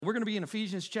We're going to be in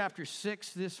Ephesians chapter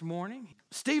 6 this morning.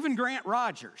 Stephen Grant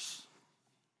Rogers.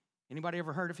 Anybody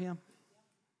ever heard of him?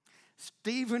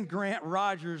 Stephen Grant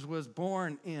Rogers was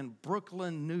born in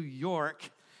Brooklyn, New York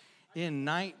in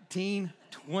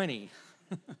 1920.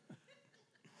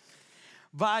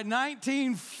 By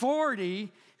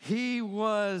 1940, he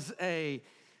was a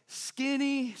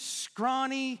skinny,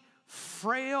 scrawny,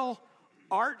 frail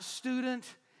art student,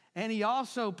 and he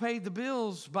also paid the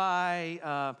bills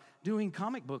by doing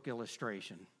comic book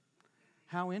illustration.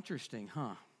 How interesting,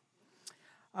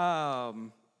 huh?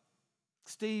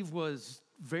 Steve was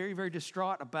very, very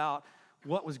distraught about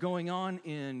what was going on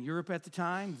in Europe at the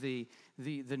time. The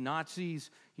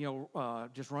Nazis,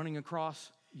 just running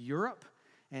across Europe,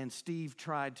 and Steve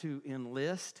tried to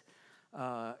enlist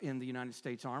in the United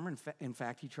States Army. In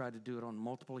fact, he tried to do it on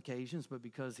multiple occasions, but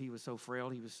because he was so frail,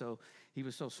 he was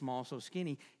so small, so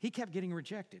skinny, he kept getting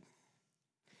rejected.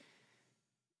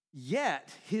 Yet,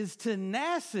 his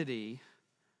tenacity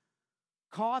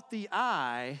caught the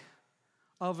eye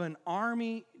of an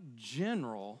army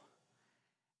general,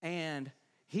 and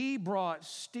he brought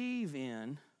Steve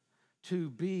in to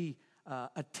be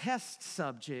a test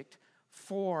subject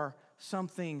for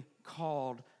something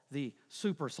called the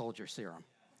super soldier serum.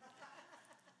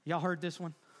 Y'all heard this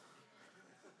one?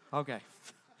 Okay.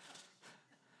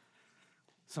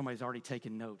 Somebody's already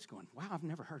taken notes going, wow, I've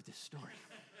never heard this story.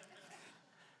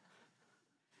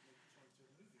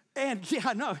 And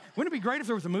yeah, no, wouldn't it be great if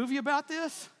there was a movie about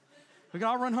this? We could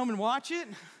all run home and watch it.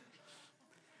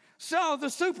 So the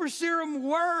super serum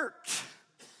worked.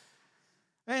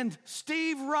 And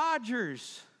Steve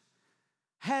Rogers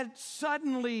had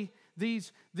suddenly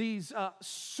these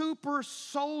super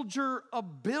soldier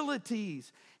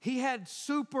abilities. He had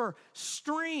super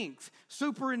strength,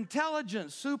 super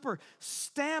intelligence, super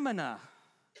stamina,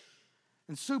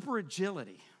 and super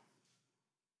agility.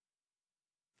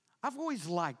 I've always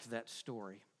liked that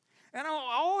story. And I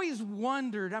always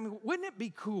wondered, wouldn't it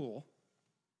be cool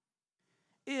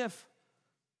if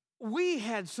we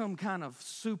had some kind of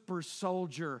super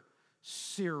soldier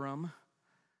serum,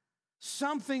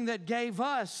 something that gave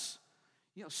us,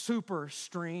 super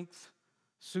strength,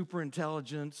 super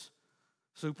intelligence,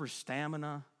 super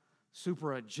stamina,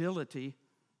 super agility,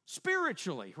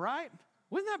 spiritually, right?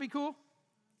 Wouldn't that be cool?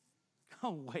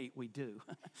 Oh, wait, we do.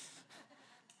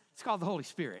 It's called the Holy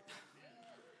Spirit.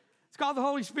 It's called the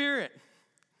Holy Spirit.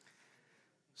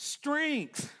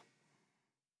 Strength.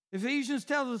 Ephesians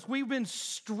tells us we've been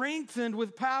strengthened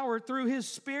with power through His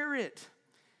Spirit.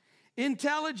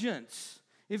 Intelligence.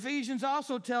 Ephesians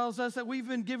also tells us that we've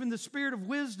been given the spirit of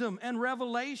wisdom and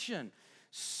revelation.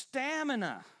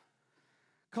 Stamina.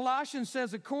 Colossians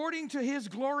says, according to His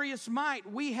glorious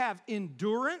might, we have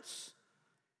endurance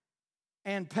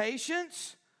and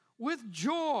patience with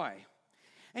joy.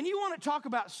 And you want to talk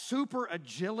about super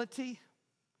agility?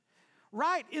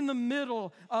 Right in the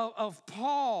middle of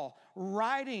Paul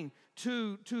writing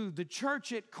to the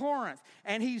church at Corinth,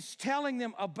 and he's telling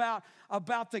them about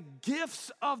the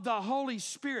gifts of the Holy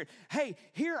Spirit. Hey,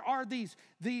 here are these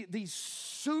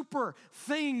super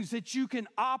things that you can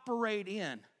operate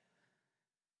in.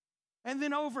 And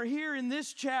then over here in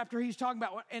this chapter, he's talking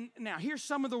about, and now here's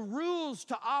some of the rules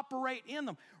to operate in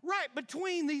them. Right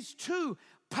between these two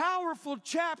powerful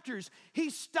chapters, he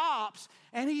stops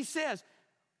and he says,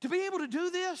 to be able to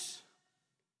do this,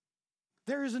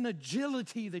 there is an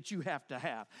agility that you have to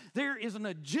have. There is an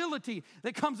agility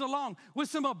that comes along with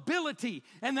some ability,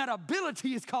 and that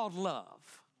ability is called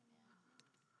love.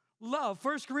 Love.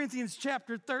 1 Corinthians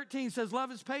chapter 13 says,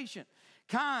 love is patient,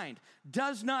 kind,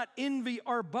 does not envy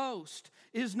or boast,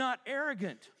 is not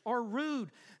arrogant or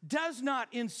rude, does not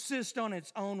insist on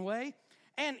its own way,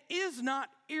 and is not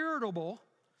irritable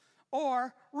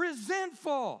or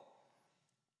resentful.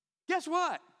 Guess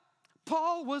what?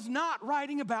 Paul was not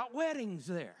writing about weddings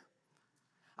there.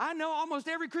 I know almost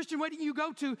every Christian wedding you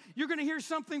go to, you're going to hear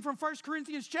something from 1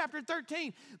 Corinthians chapter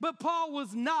 13. But Paul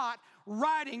was not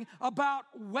writing about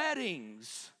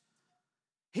weddings.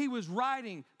 He was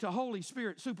writing to Holy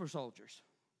Spirit super soldiers.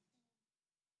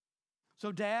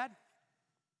 So, Dad,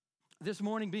 this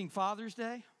morning being Father's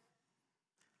Day,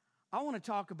 I want to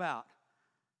talk about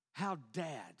how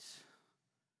dads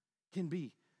can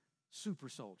be super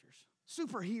soldiers,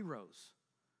 superheroes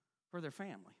for their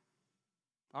family.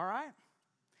 All right?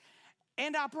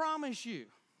 And I promise you,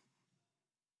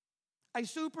 a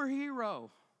superhero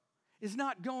is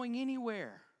not going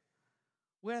anywhere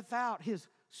without his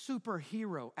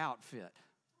superhero outfit.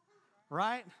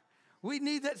 Right? We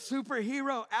need that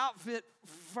superhero outfit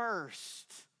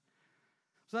first.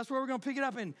 So that's where we're going to pick it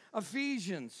up in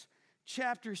Ephesians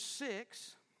chapter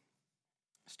 6,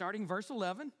 starting verse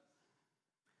 11.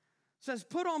 says,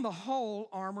 put on the whole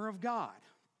armor of God.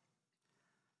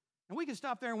 And we can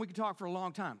stop there and we can talk for a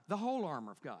long time. The whole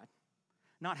armor of God.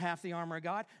 Not half the armor of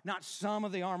God, not some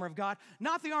of the armor of God,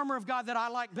 not the armor of God that I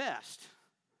like best,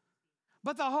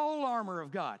 but the whole armor of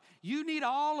God. You need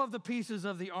all of the pieces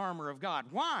of the armor of God.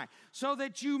 Why? So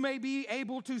that you may be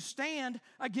able to stand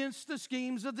against the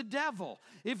schemes of the devil.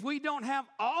 If we don't have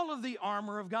all of the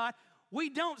armor of God,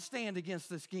 we don't stand against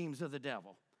the schemes of the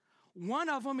devil. One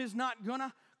of them is not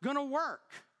gonna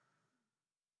work.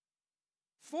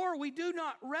 For we do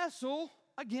not wrestle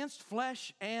against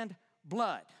flesh and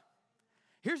blood.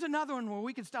 Here's another one where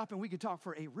we could stop and we could talk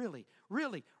for a really,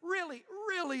 really, really,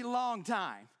 really long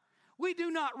time. We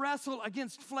do not wrestle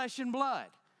against flesh and blood.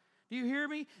 Do you hear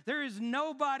me? There is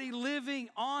nobody living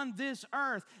on this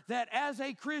earth that as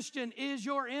a Christian is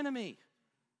your enemy.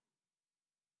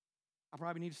 I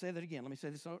probably need to say that again. Let me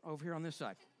say this over here on this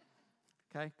side.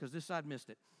 Okay? Because this side missed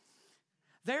it.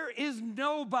 There is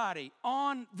nobody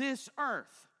on this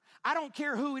earth. I don't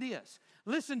care who it is.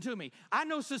 Listen to me. I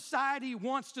know society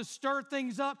wants to stir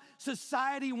things up.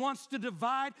 Society wants to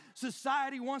divide.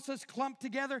 Society wants us clumped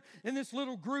together in this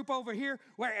little group over here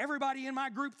where everybody in my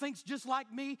group thinks just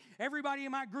like me. Everybody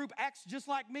in my group acts just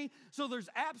like me. So there's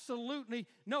absolutely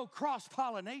no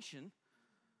cross-pollination.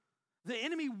 The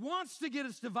enemy wants to get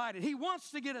us divided. He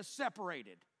wants to get us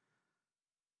separated.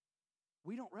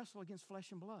 We don't wrestle against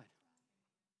flesh and blood.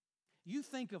 You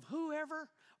think of whoever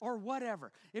or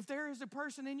whatever. If there is a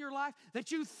person in your life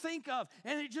that you think of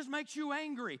and it just makes you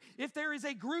angry, if there is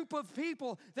a group of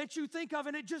people that you think of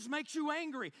and it just makes you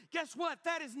angry, guess what?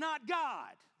 That is not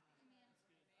God.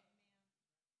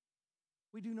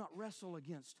 We do not wrestle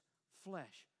against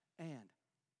flesh and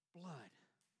blood.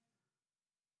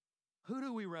 Who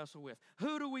do we wrestle with?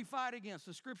 Who do we fight against?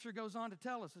 The scripture goes on to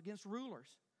tell us against rulers,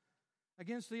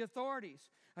 against the authorities,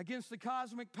 against the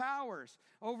cosmic powers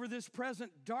over this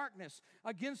present darkness,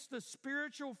 against the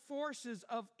spiritual forces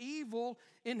of evil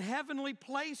in heavenly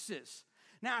places.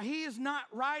 Now, he is not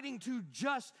writing to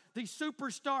just the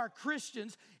superstar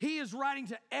Christians. He is writing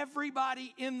to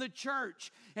everybody in the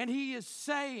church. And he is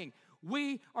saying,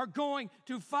 we are going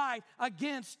to fight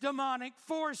against demonic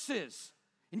forces.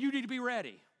 And you need to be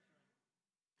ready.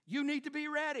 You need to be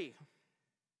ready.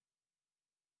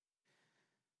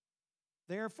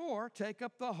 Therefore, take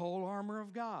up the whole armor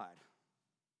of God.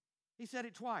 He said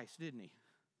it twice, didn't he?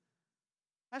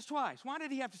 That's twice. Why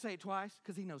did he have to say it twice?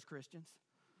 Because he knows Christians.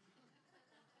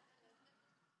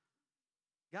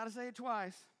 Got to say it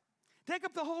twice. Take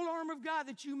up the whole armor of God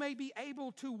that you may be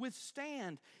able to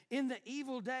withstand in the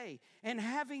evil day, and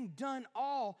having done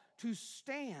all, to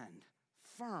stand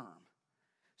firm.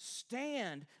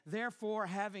 Stand, therefore,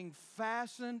 having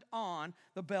fastened on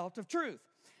the belt of truth.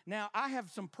 Now, I have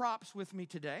some props with me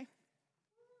today.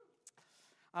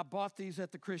 I bought these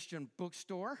at the Christian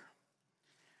bookstore.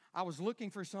 I was looking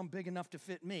for some big enough to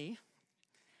fit me,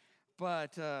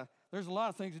 but there's a lot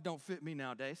of things that don't fit me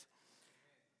nowadays.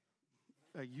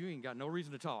 You ain't got no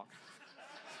reason to talk.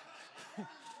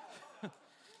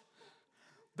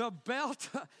 The belt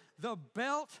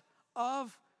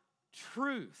of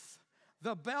truth.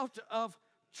 The belt of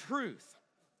truth.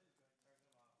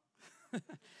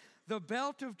 The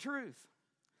belt of truth.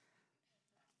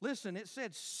 Listen, it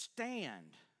said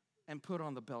stand and put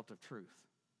on the belt of truth.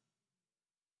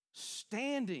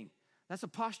 Standing, that's a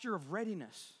posture of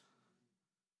readiness.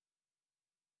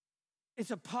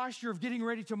 It's a posture of getting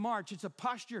ready to march. It's a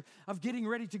posture of getting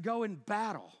ready to go in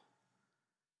battle.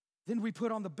 Then we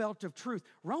put on the belt of truth.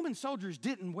 Roman soldiers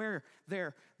didn't wear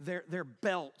their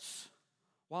belts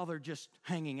while they're just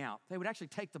hanging out. They would actually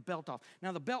take the belt off.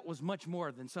 Now, the belt was much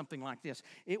more than something like this.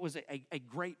 It was a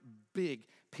great big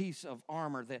piece of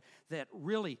armor that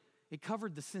really, it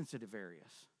covered the sensitive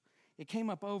areas. It came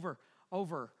up over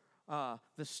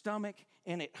the stomach,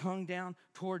 and it hung down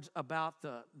towards about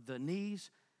the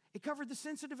knees. It covered the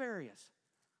sensitive areas.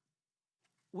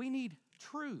 We need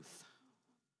truth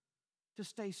to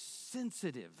stay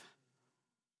sensitive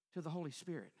to the Holy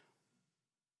Spirit.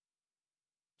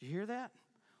 Do you hear that?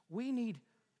 We need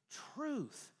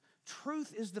truth.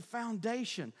 Truth is the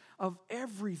foundation of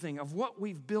everything, of what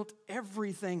we've built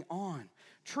everything on.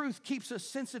 Truth keeps us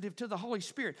sensitive to the Holy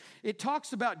Spirit. It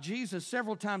talks about Jesus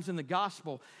several times in the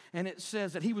gospel, and it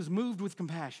says that he was moved with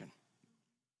compassion.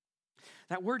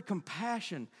 That word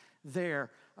compassion there,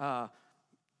 the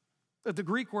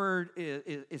Greek word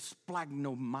is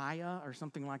splagnomia or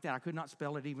something like that. I could not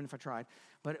spell it even if I tried,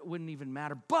 but it wouldn't even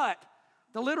matter. But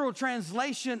the literal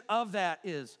translation of that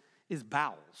is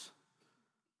bowels.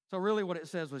 So really what it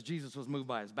says was Jesus was moved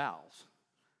by his bowels.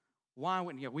 Why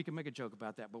wouldn't, we can make a joke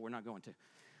about that, but we're not going to.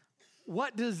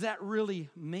 What does that really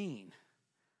mean?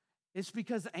 It's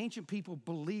because the ancient people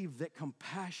believed that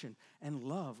compassion and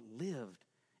love lived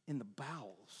in the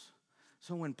bowels.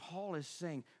 So when Paul is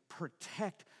saying,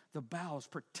 protect the bowels,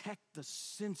 protect the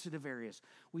sensitive areas,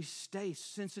 we stay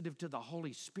sensitive to the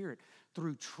Holy Spirit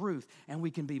through truth, and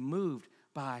we can be moved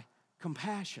by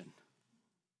compassion.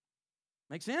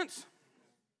 Make sense?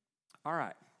 All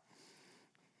right.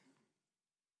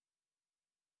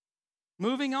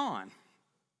 Moving on.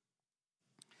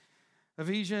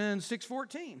 Ephesians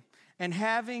 6:14. And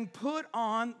having put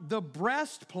on the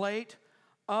breastplate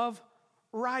of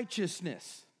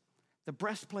righteousness. The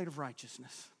breastplate of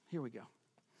righteousness. Here we go.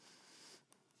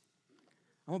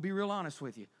 I'm going to be real honest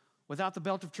with you. Without the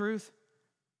belt of truth,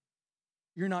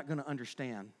 you're not going to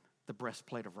understand the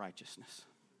breastplate of righteousness.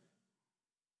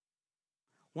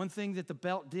 One thing that the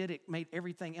belt did, it made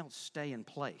everything else stay in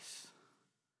place.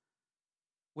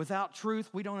 Without truth,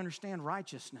 we don't understand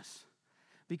righteousness.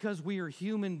 Because we are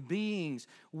human beings,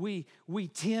 we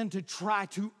tend to try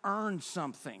to earn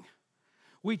something.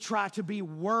 We try to be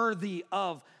worthy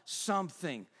of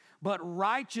something. But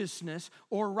righteousness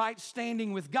or right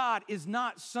standing with God is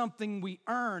not something we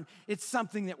earn. It's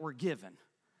something that we're given.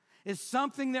 It's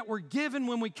something that we're given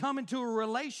when we come into a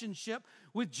relationship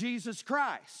with Jesus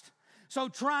Christ. So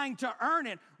trying to earn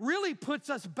it really puts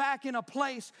us back in a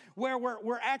place where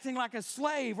we're acting like a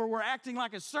slave or we're acting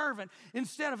like a servant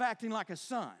instead of acting like a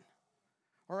son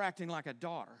or acting like a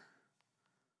daughter.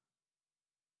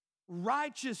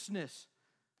 Righteousness,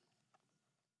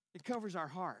 it covers our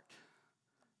heart.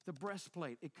 The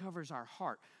breastplate, it covers our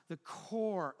heart, the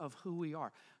core of who we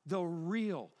are, the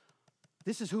real.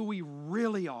 This is who we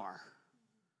really are.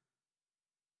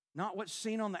 Not what's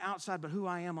seen on the outside, but who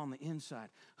I am on the inside.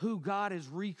 Who God has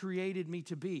recreated me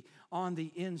to be on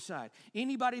the inside.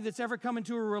 Anybody that's ever come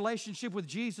into a relationship with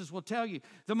Jesus will tell you,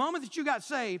 the moment that you got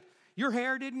saved, your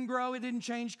hair didn't grow, it didn't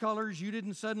change colors, you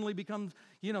didn't suddenly become,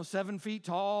 7 feet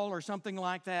tall or something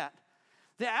like that.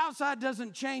 The outside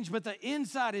doesn't change, but the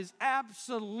inside is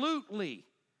absolutely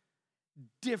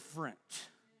different.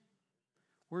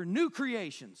 We're new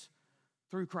creations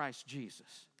through Christ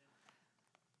Jesus.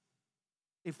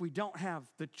 If we don't have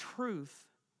the truth,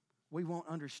 we won't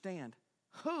understand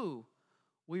who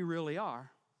we really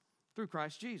are through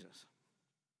Christ Jesus.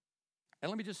 And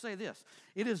let me just say this.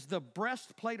 It is the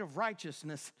breastplate of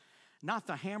righteousness, not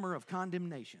the hammer of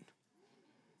condemnation.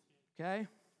 Okay?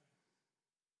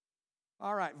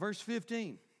 All right, verse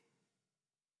 15.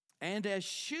 And as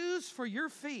shoes for your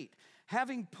feet,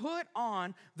 having put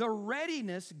on the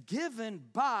readiness given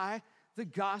by the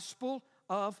gospel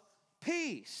of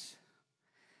peace.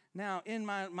 Now, in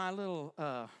my little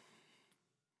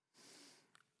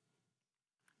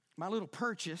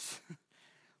purchase,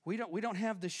 we don't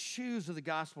have the shoes of the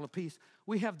gospel of peace.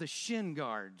 We have the shin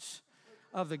guards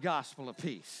of the gospel of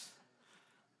peace.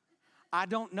 I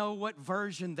don't know what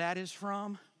version that is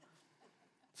from.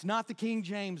 It's not the King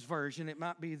James version. It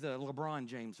might be the LeBron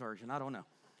James version. I don't know.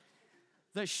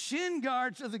 The shin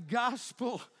guards of the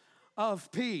gospel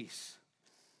of peace.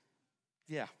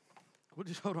 Yeah, we'll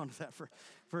just hold on to that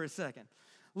for a second.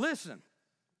 Listen,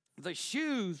 the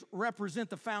shoes represent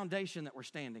the foundation that we're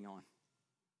standing on.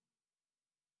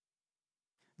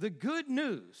 The good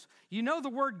news. You know the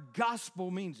word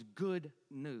gospel means good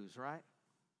news, right?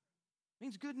 It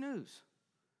means good news.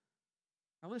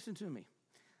 Now listen to me.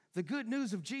 The good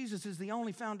news of Jesus is the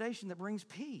only foundation that brings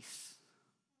peace.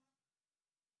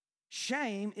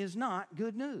 Shame is not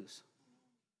good news.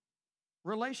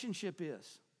 Relationship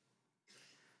is.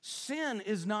 Sin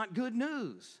is not good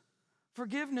news.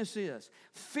 Forgiveness is.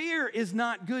 Fear is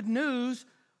not good news.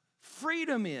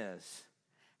 Freedom is.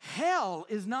 Hell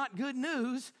is not good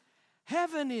news.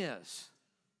 Heaven is.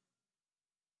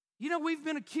 We've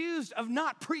been accused of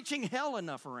not preaching hell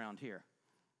enough around here.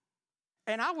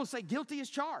 And I will say guilty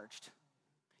as charged.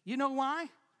 You know why?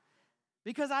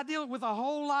 Because I deal with a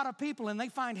whole lot of people and they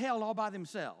find hell all by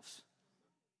themselves.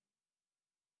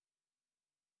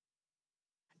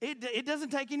 It doesn't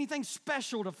take anything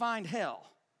special to find hell.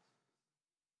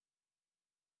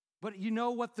 But you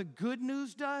know what the good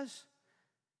news does?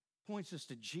 Points us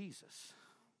to Jesus.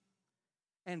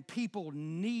 And people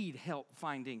need help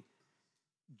finding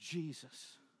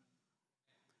Jesus.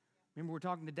 Remember, we're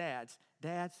talking to dads.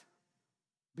 Dads,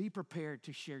 be prepared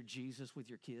to share Jesus with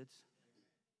your kids.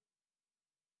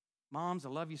 Moms, I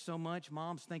love you so much.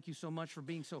 Moms, thank you so much for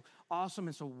being so awesome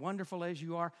and so wonderful as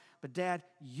you are. But Dad,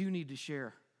 you need to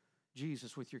share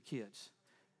Jesus with your kids.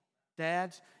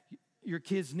 Dads, your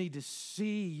kids need to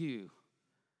see you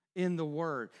in the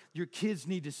Word. Your kids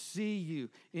need to see you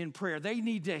in prayer. They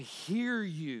need to hear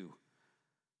you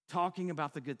talking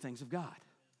about the good things of God,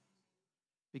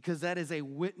 because that is a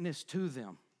witness to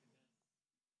them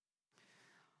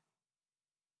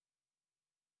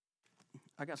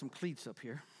I got some cleats up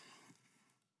here.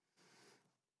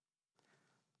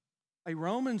 A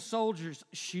Roman soldier's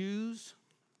shoes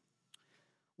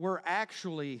were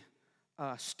actually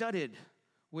studded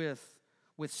with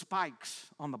spikes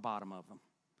on the bottom of them,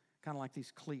 kind of like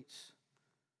these cleats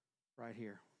right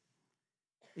here.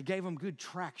 It gave them good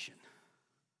traction,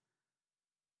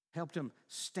 helped them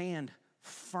stand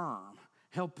firm,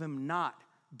 helped them not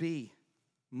be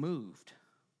moved.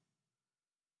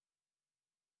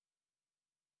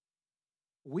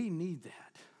 We need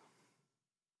that.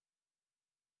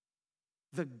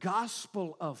 The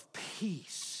gospel of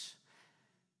peace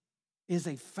is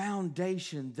a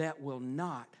foundation that will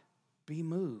not be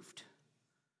moved.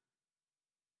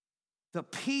 The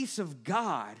peace of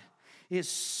God is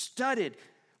studded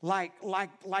like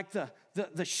the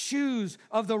shoes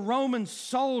of the Roman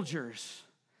soldiers,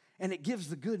 and it gives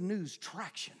the good news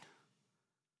traction.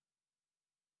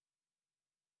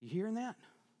 You hearing that?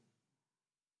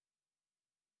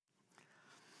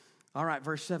 All right,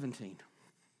 verse 17.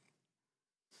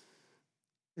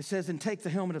 It says, and take the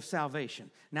helmet of salvation.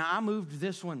 Now, I moved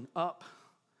this one up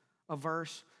a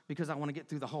verse because I want to get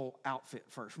through the whole outfit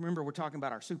first. Remember, we're talking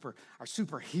about our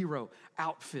superhero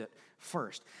outfit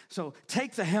first. So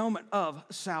take the helmet of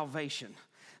salvation.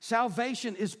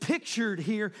 Salvation is pictured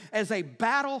here as a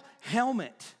battle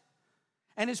helmet,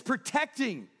 and it's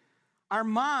protecting our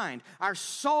mind, our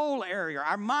soul area,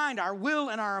 our mind, our will,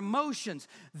 and our emotions.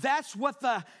 That's what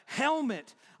the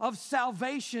helmet of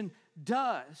salvation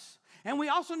does. And we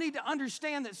also need to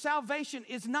understand that salvation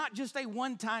is not just a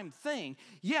one-time thing.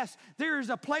 Yes, there is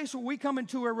a place where we come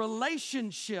into a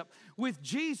relationship with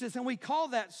Jesus, and we call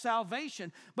that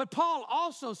salvation. But Paul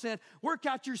also said, work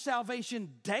out your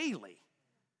salvation daily.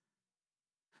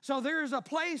 So there is a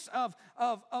place of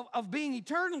being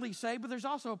eternally saved, but there's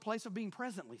also a place of being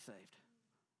presently saved.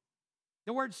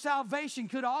 The word salvation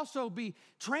could also be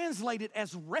translated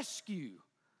as rescue.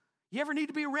 You ever need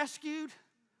to be rescued?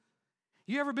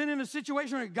 You ever been in a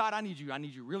situation where, God, I need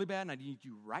you really bad, and I need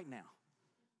you right now.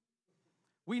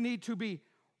 We need to be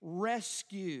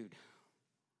rescued.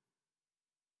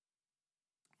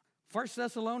 1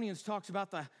 Thessalonians talks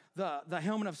about the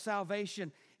helmet of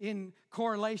salvation in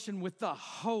correlation with the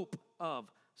hope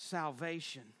of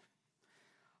salvation.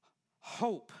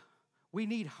 Hope. We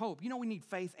need hope. You know we need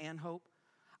faith and hope.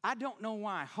 I don't know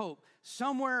why hope,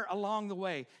 somewhere along the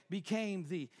way, became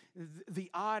the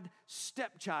odd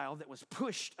stepchild that was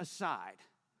pushed aside.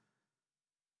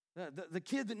 The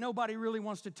kid that nobody really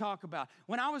wants to talk about.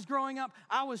 When I was growing up,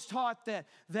 I was taught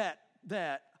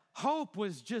that hope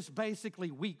was just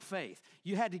basically weak faith.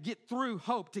 You had to get through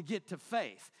hope to get to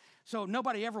faith. So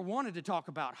nobody ever wanted to talk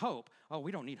about hope. Oh,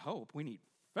 we don't need hope. We need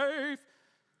faith.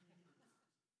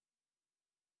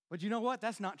 But you know what?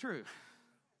 That's not true.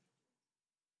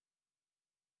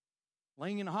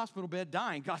 Laying in a hospital bed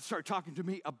dying, God started talking to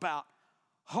me about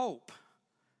hope.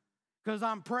 Because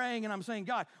I'm praying and I'm saying,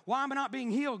 God, why am I not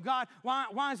being healed? God,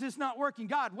 why is this not working?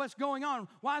 God, what's going on?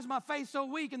 Why is my faith so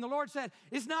weak? And the Lord said,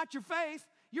 it's not your faith.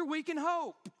 You're weak in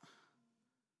hope.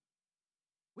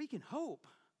 Weak in hope?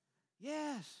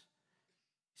 Yes.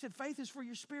 He said, faith is for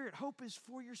your spirit. Hope is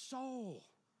for your soul.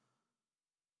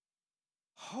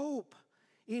 Hope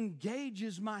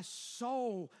engages my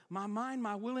soul, my mind,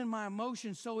 my will, and my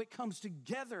emotions, so it comes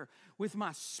together with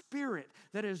my spirit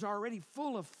that is already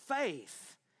full of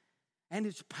faith, and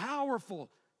it's powerful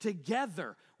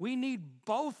together. We need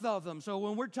both of them. So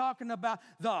when we're talking about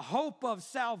the hope of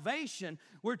salvation,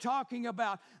 we're talking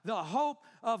about the hope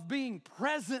of being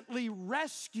presently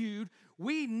rescued.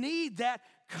 We need that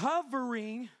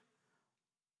covering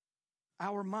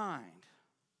our mind,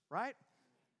 right?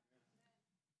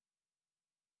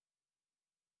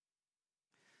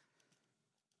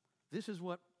 This is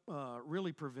what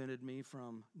really prevented me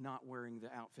from not wearing the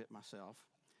outfit myself.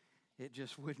 It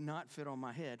just would not fit on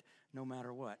my head no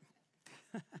matter what.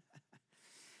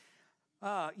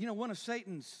 One of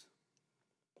Satan's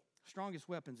strongest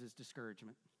weapons is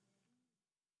discouragement.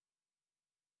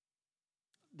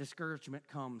 Discouragement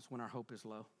comes when our hope is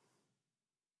low.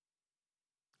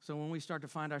 So when we start to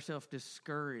find ourselves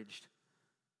discouraged,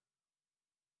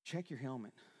 check your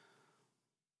helmet.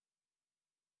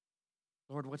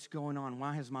 Lord, what's going on?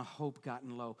 Why has my hope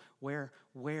gotten low? Where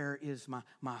is my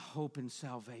hope in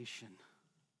salvation?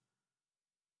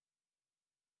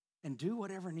 And do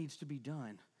whatever needs to be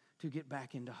done to get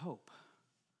back into hope.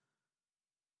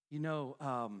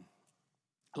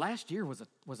 Last year was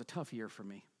a tough year for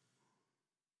me.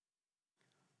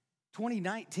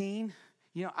 2019,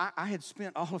 I had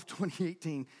spent all of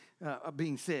 2018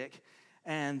 being sick.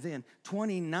 And then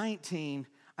 2019,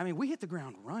 I mean, we hit the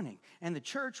ground running, and the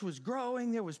church was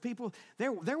growing. There was people.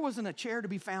 There wasn't a chair to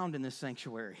be found in this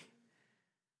sanctuary.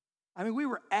 I mean, we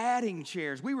were adding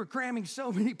chairs. We were cramming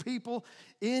so many people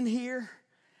in here,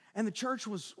 and the church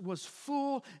was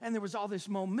full, and there was all this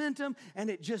momentum, and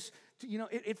it just,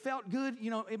 it felt good.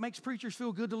 It makes preachers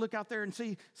feel good to look out there and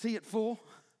see it full.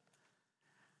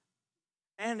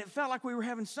 And it felt like we were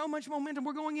having so much momentum.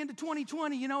 We're going into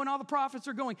 2020, and all the prophets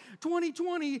are going,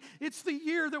 2020, it's the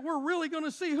year that we're really going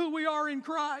to see who we are in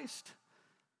Christ.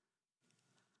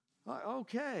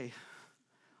 Okay,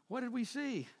 what did we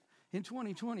see in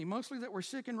 2020? Mostly that we're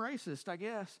sick and racist, I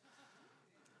guess.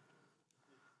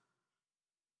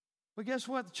 But guess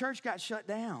what? The church got shut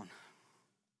down.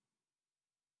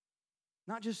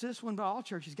 Not just this one, but all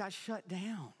churches got shut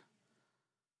down.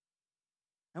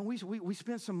 And we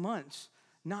spent some months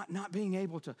not being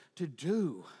able to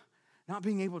do, not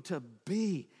being able to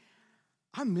be.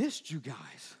 I missed you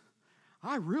guys.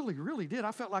 I really, really did.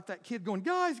 I felt like that kid going,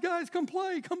 guys, come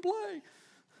play.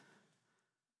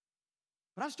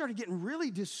 But I started getting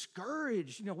really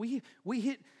discouraged. We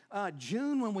hit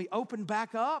June when we opened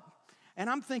back up, and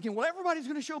I'm thinking, well, everybody's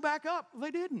going to show back up. They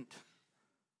didn't.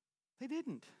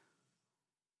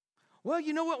 Well,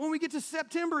 you know what? When we get to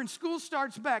September and school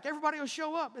starts back, everybody will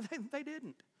show up. They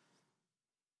didn't.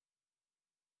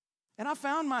 And I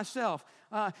found myself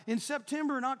in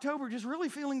September and October just really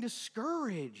feeling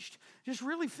discouraged, just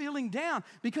really feeling down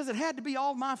because it had to be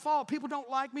all my fault. People don't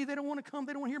like me. They don't want to come.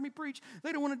 They don't want to hear me preach.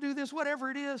 They don't want to do this, whatever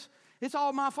it is. It's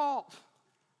all my fault.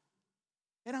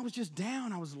 And I was just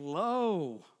down. I was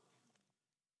low.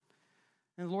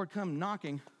 And the Lord come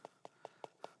knocking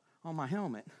on my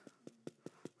helmet.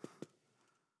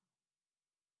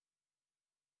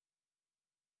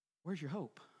 Where's your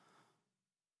hope?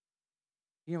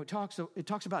 It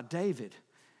talks about David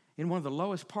in one of the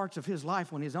lowest parts of his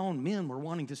life when his own men were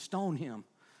wanting to stone him.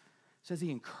 It says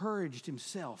he encouraged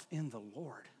himself in the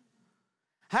Lord.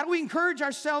 How do we encourage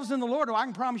ourselves in the Lord? Well, I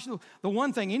can promise you the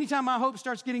one thing. Anytime my hope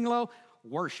starts getting low,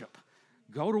 worship.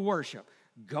 Go to worship.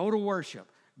 Go to worship.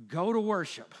 Go to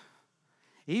worship.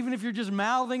 Even if you're just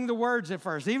mouthing the words at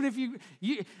first. Even if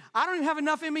I don't even have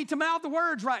enough in me to mouth the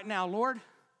words right now, Lord.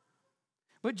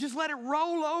 But just let it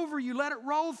roll over you. Let it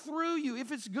roll through you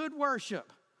if it's good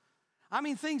worship. I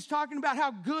mean, things talking about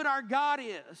how good our God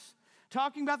is.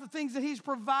 Talking about the things that He's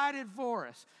provided for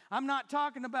us. I'm not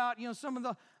talking about, some of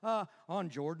the, on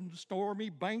Jordan's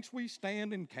stormy banks we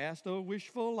stand and cast a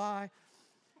wishful eye.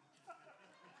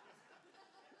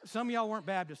 Some of y'all weren't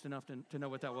Baptist enough to know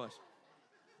what that was.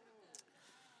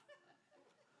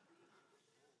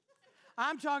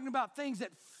 I'm talking about things that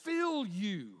fill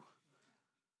you.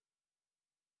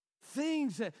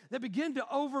 Things that begin to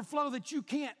overflow that you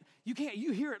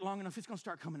hear it long enough, it's going to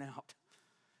start coming out.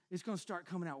 It's going to start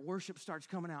coming out. Worship starts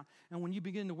coming out. And when you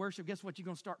begin to worship, guess what? You're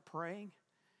going to start praying.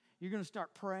 You're going to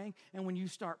start praying. And when you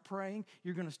start praying,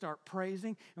 you're going to start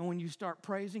praising. And when you start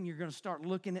praising, you're going to start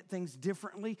looking at things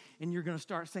differently. And you're going to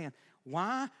start saying,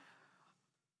 why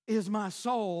is my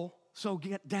soul so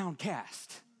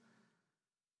downcast?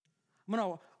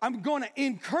 I'm going to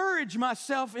encourage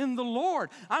myself in the Lord.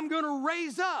 I'm going to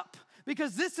raise up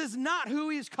because this is not who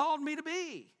He's called me to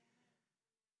be.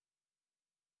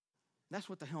 That's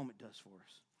what the helmet does for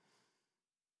us.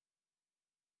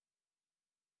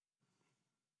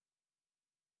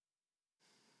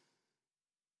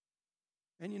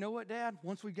 And you know what, Dad?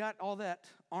 Once we got all that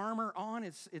armor on,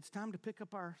 it's time to pick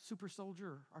up our super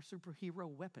soldier, our superhero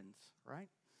weapons, right?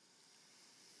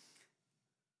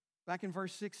 Back in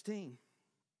verse 16,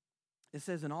 it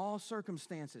says, in all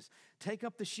circumstances, take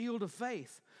up the shield of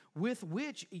faith with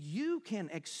which you can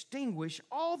extinguish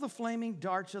all the flaming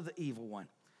darts of the evil one.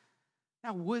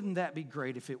 Now, wouldn't that be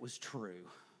great if it was true?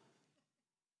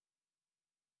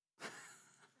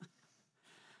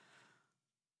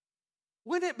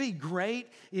 Wouldn't it be great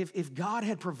if God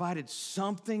had provided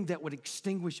something that would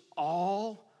extinguish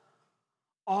all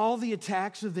the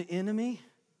attacks of the enemy?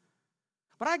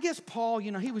 But I guess Paul,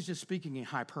 he was just speaking in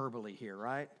hyperbole here,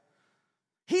 right?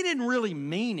 He didn't really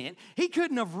mean it. He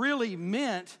couldn't have really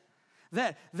meant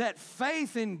that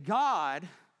faith in God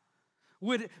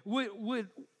would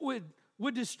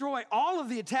destroy all of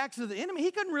the attacks of the enemy. He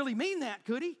couldn't really mean that,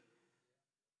 could he?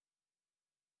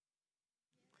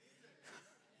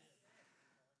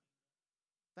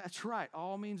 That's right.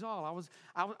 All means all.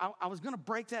 I was going to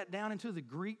break that down into the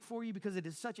Greek for you because it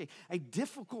is such a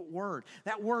difficult word.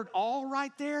 That word "all"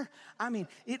 right there. I mean,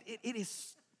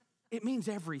 it means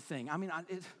everything. I mean,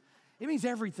 it means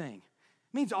everything.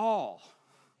 It means all.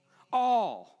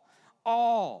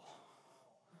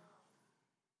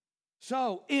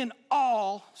 So, in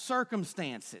all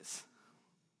circumstances.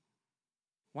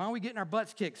 Why are we getting our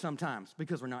butts kicked sometimes?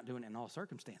 Because we're not doing it in all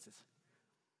circumstances.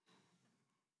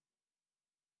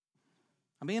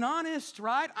 I'm being honest,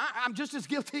 right? I'm just as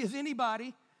guilty as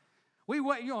anybody.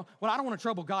 Well, I don't want to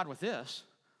trouble God with this.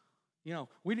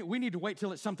 We need to wait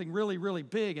till it's something really, really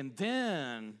big, and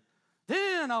then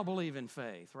I'll believe in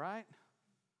faith, right?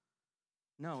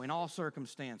 No, in all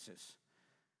circumstances.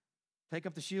 Take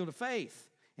up the shield of faith,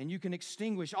 and you can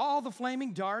extinguish all the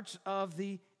flaming darts of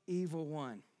the evil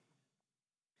one.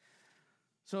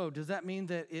 So, does that mean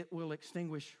that it will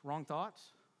extinguish wrong thoughts?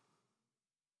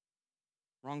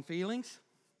 Wrong feelings?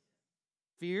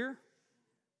 Fear?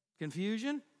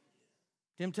 Confusion?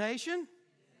 Temptation?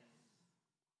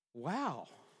 Wow.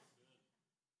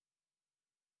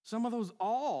 Some of those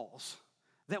alls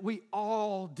that we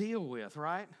all deal with,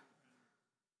 right?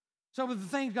 So the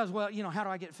thing goes, well, how do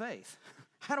I get faith?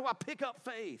 How do I pick up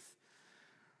faith?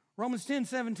 Romans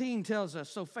 10:17 tells us,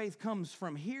 so faith comes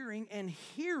from hearing, and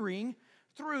hearing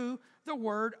through the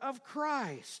word of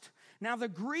Christ. Now the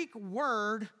Greek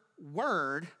word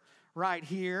right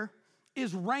here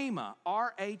is rhema,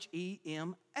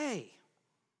 R-H-E-M-A.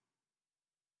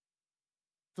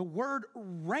 The word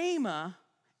rhema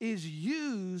is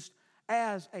used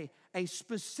as a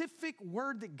specific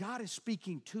word that God is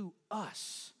speaking to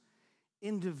us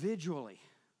individually.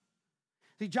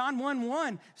 See, John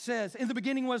 1:1 says, in the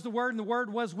beginning was the Word, and the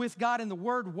Word was with God, and the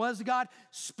Word was God,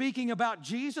 speaking about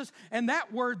Jesus. And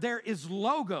that word there is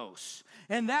logos.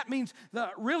 And that means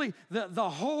the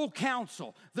whole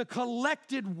counsel, the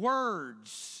collected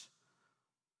words.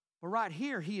 But right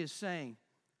here, he is saying,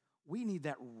 we need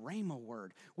that rhema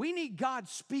word. We need God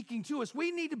speaking to us.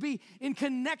 We need to be in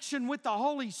connection with the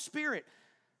Holy Spirit.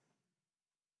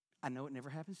 I know it never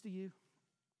happens to you.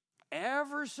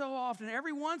 Ever so often,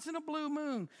 every once in a blue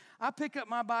moon, I pick up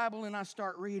my Bible and I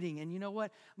start reading. And you know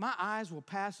what? My eyes will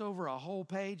pass over a whole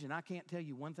page and I can't tell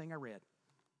you one thing I read.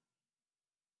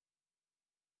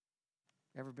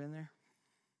 Ever been there?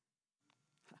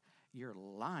 You're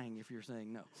lying if you're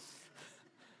saying no.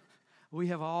 We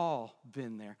have all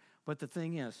been there. But the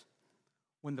thing is,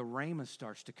 when the rhema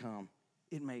starts to come,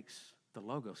 it makes the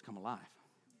logos come alive.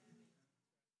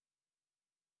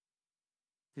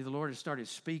 See, the Lord has started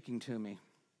speaking to me.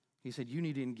 He said, you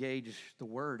need to engage the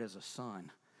word as a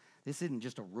son. This isn't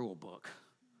just a rule book.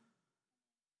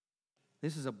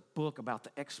 This is a book about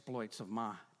the exploits of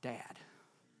my dad.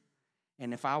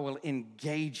 And if I will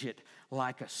engage it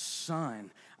like a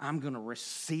son, I'm going to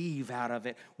receive out of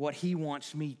it what he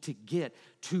wants me to get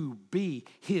to be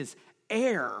his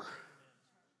heir.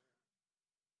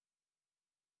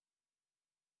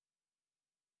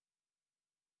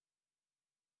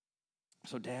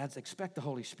 So dads, expect the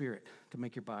Holy Spirit to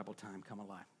make your Bible time come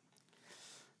alive.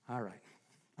 All right,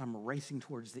 I'm racing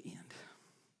towards the end.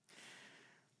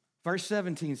 Verse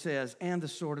 17 says, and the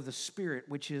sword of the Spirit,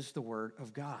 which is the word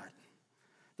of God.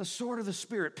 The sword of the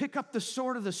Spirit. Pick up the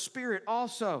sword of the Spirit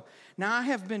also. Now, I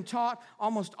have been taught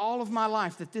almost all of my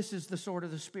life that this is the sword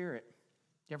of the Spirit.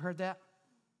 You ever heard that?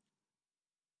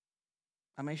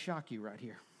 I may shock you right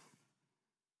here.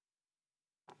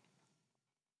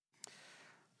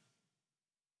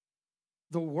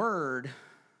 The word,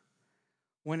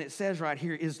 when it says right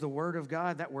here, is the word of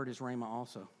God, that word is rhema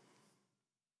also.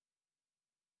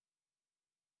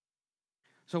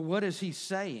 So what is he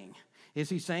saying? Is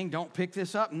he saying don't pick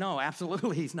this up? No,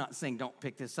 absolutely he's not saying don't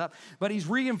pick this up. But he's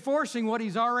reinforcing what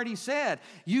he's already said.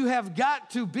 You have got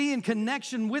to be in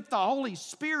connection with the Holy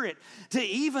Spirit to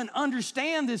even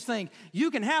understand this thing.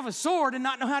 You can have a sword and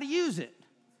not know how to use it.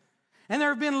 And there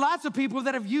have been lots of people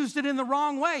that have used it in the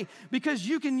wrong way, because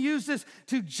you can use this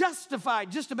to justify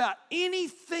just about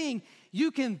anything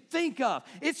you can think of.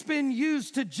 It's been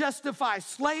used to justify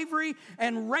slavery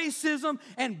and racism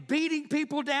and beating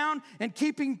people down and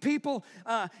keeping people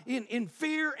in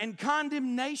fear and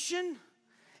condemnation.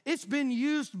 It's been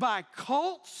used by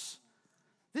cults.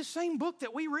 This same book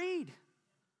that we read.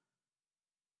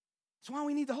 That's why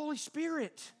we need the Holy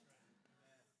Spirit.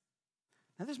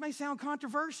 Now, this may sound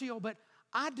controversial, but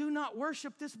I do not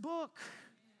worship this book.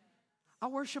 I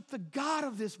worship the God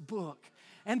of this book.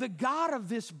 And the God of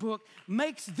this book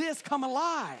makes this come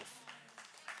alive.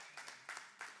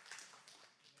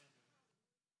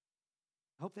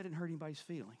 I hope that didn't hurt anybody's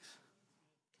feelings.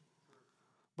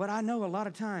 But I know a lot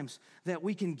of times that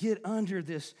we can get under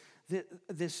this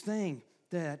thing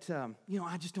that,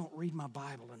 I just don't read my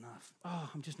Bible enough.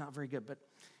 Oh, I'm just not very good. But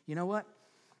you know what?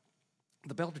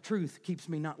 The belt of truth keeps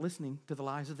me not listening to the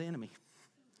lies of the enemy.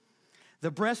 The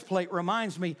breastplate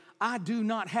reminds me I do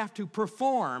not have to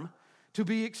perform to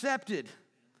be accepted.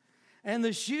 And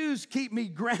the shoes keep me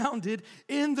grounded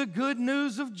in the good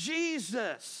news of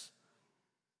Jesus.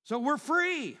 So we're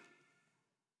free.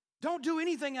 Don't do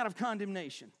anything out of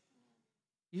condemnation.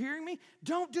 You hearing me?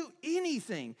 Don't do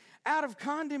anything out of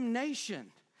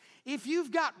condemnation. If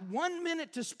you've got 1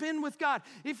 minute to spend with God,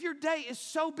 if your day is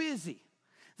so busy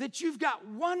that you've got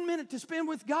 1 minute to spend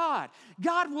with God,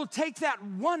 God will take that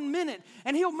 1 minute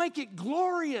and He'll make it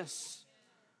glorious.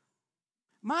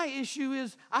 My issue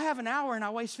is I have an hour and I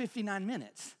waste 59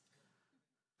 minutes.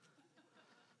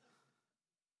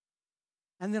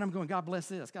 And then I'm going, God bless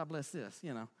this, God bless this,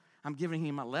 you know. I'm giving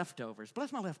Him my leftovers.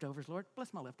 Bless my leftovers, Lord.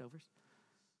 Bless my leftovers.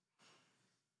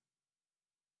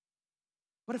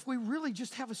 But if we really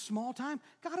just have a small time,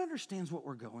 God understands what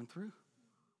we're going through.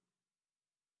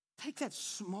 Take that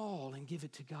small and give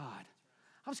it to God.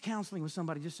 I was counseling with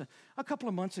somebody just a couple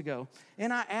of months ago,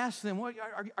 and I asked them, well,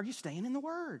 are you staying in the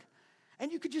Word?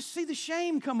 And you could just see the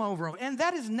shame come over them. And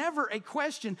that is never a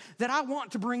question that I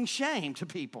want to bring shame to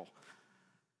people.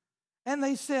 And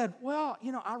they said, well,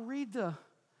 you know, I read the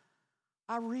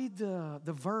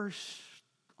verse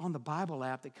on the Bible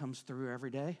app that comes through every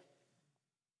day.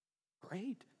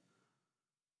 Great.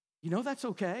 You know that's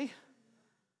okay.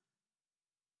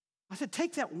 I said,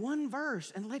 take that one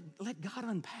verse and let God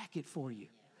unpack it for you.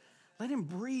 Let Him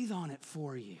breathe on it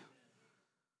for you.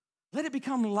 Let it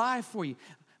become life for you.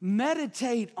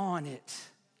 Meditate on it.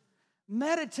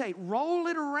 Meditate. Roll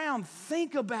it around.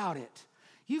 Think about it.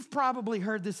 You've probably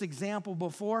heard this example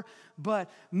before,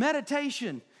 but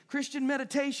meditation, Christian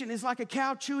meditation is like a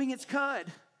cow chewing its cud.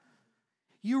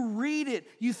 You read it,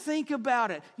 you think about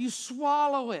it, you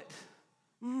swallow it.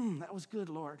 That was good,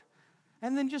 Lord.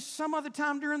 And then just some other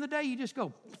time during the day, you just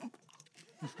go,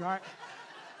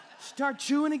 start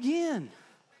chewing again.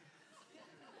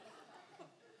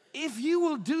 If you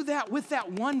will do that with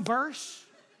that one verse,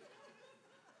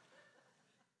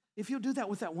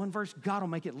 God will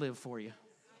make it live for you.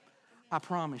 I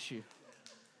promise you.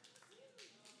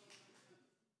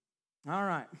 All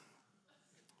right.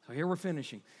 So here we're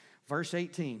finishing. Verse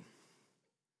 18.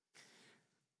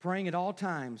 Praying at all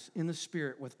times in the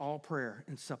Spirit with all prayer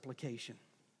and supplication.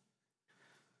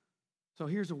 So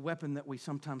here's a weapon that we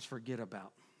sometimes forget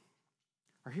about.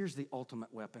 Or here's the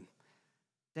ultimate weapon.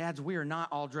 Dads, we are not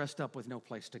all dressed up with no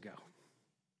place to go.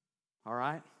 All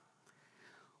right?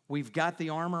 We've got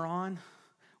the armor on.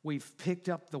 We've picked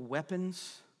up the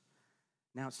weapons.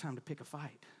 Now it's time to pick a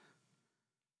fight.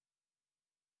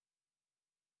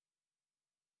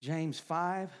 James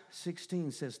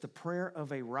 5:16 says, the prayer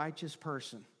of a righteous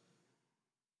person.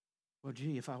 Well,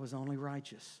 gee, if I was only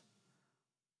righteous,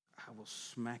 I will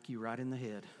smack you right in the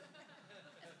head.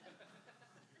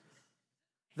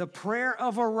 The prayer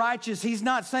of a righteous, he's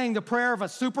not saying the prayer of a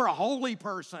super holy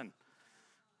person.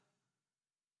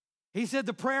 He said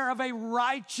the prayer of a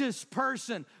righteous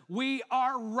person. We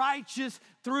are righteous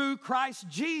through Christ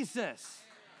Jesus.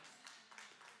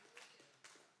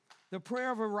 The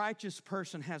prayer of a righteous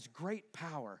person has great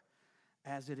power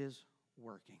as it is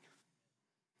working.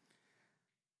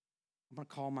 I'm going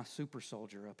to call my super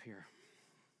soldier up here.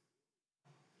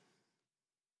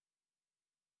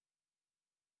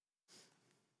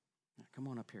 Come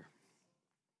on up here.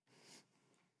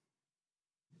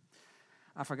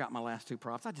 I forgot my last two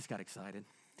props. I just got excited.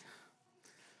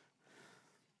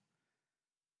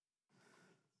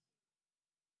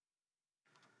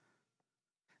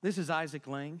 This is Isaac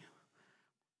Lang.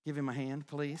 Give him a hand,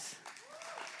 please.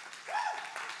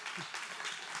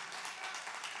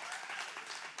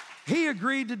 He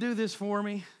agreed to do this for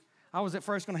me. I was at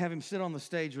first going to have him sit on the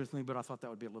stage with me, but I thought that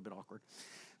would be a little bit awkward.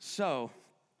 So,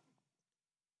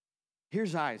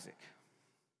 here's Isaac.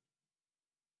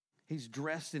 He's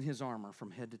dressed in his armor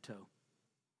from head to toe.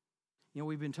 You know,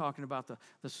 we've been talking about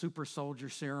the super soldier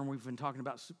serum. We've been talking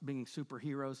about being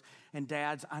superheroes. And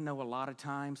dads, I know a lot of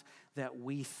times that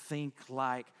we think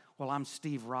like, well, I'm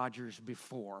Steve Rogers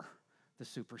before the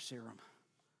super serum.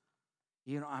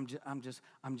 You know,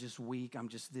 I'm just weak. I'm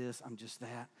just this. I'm just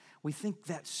that. We think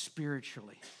that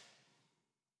spiritually.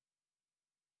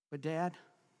 But Dad,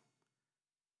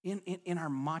 in our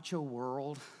macho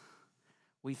world,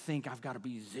 we think I've got to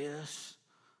be this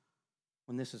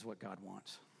when this is what God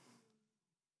wants.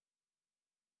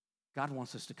 God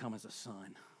wants us to come as a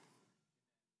son.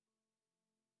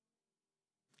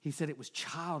 He said it was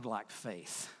childlike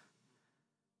faith.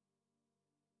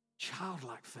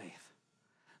 Childlike faith.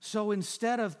 So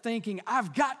instead of thinking,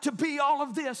 I've got to be all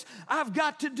of this, I've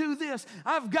got to do this,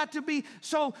 I've got to be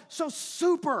so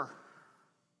super,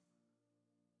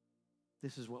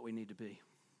 this is what we need to be.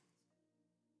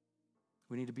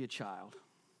 We need to be a child.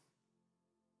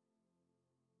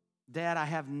 Dad, I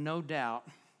have no doubt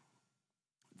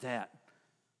that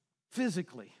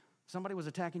physically, somebody was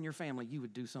attacking your family, you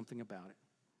would do something about it.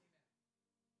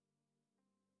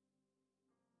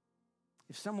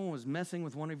 If someone was messing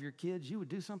with one of your kids, you would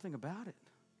do something about it.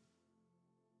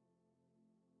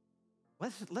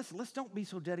 Let's don't be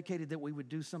so dedicated that we would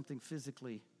do something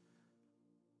physically,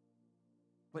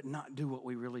 but not do what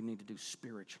we really need to do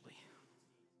spiritually.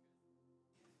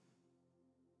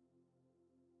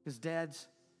 Because dads,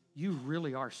 you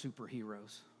really are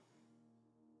superheroes.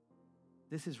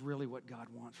 This is really what God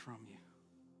wants from you.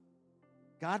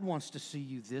 God wants to see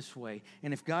you this way.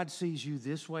 And if God sees you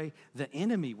this way, the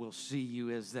enemy will see you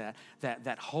as that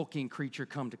hulking creature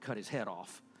come to cut his head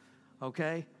off.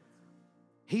 Okay?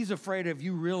 He's afraid of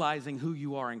you realizing who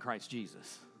you are in Christ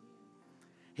Jesus.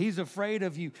 He's afraid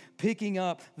of you picking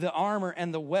up the armor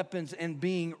and the weapons and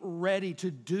being ready to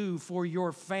do for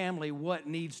your family what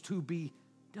needs to be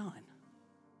done.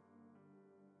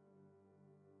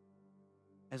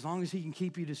 As long as he can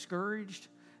keep you discouraged,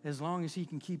 as long as he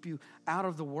can keep you out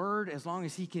of the word, as long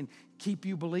as he can keep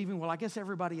you believing, well, I guess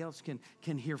everybody else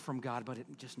can hear from God, but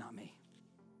just not me.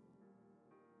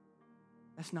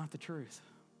 That's not the truth.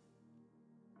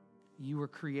 You were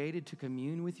created to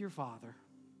commune with your Father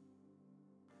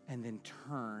and then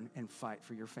turn and fight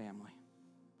for your family.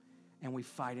 And we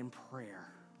fight in prayer.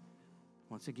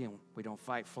 Once again, we don't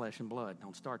fight flesh and blood.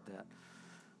 Don't start that.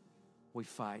 We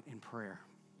fight in prayer.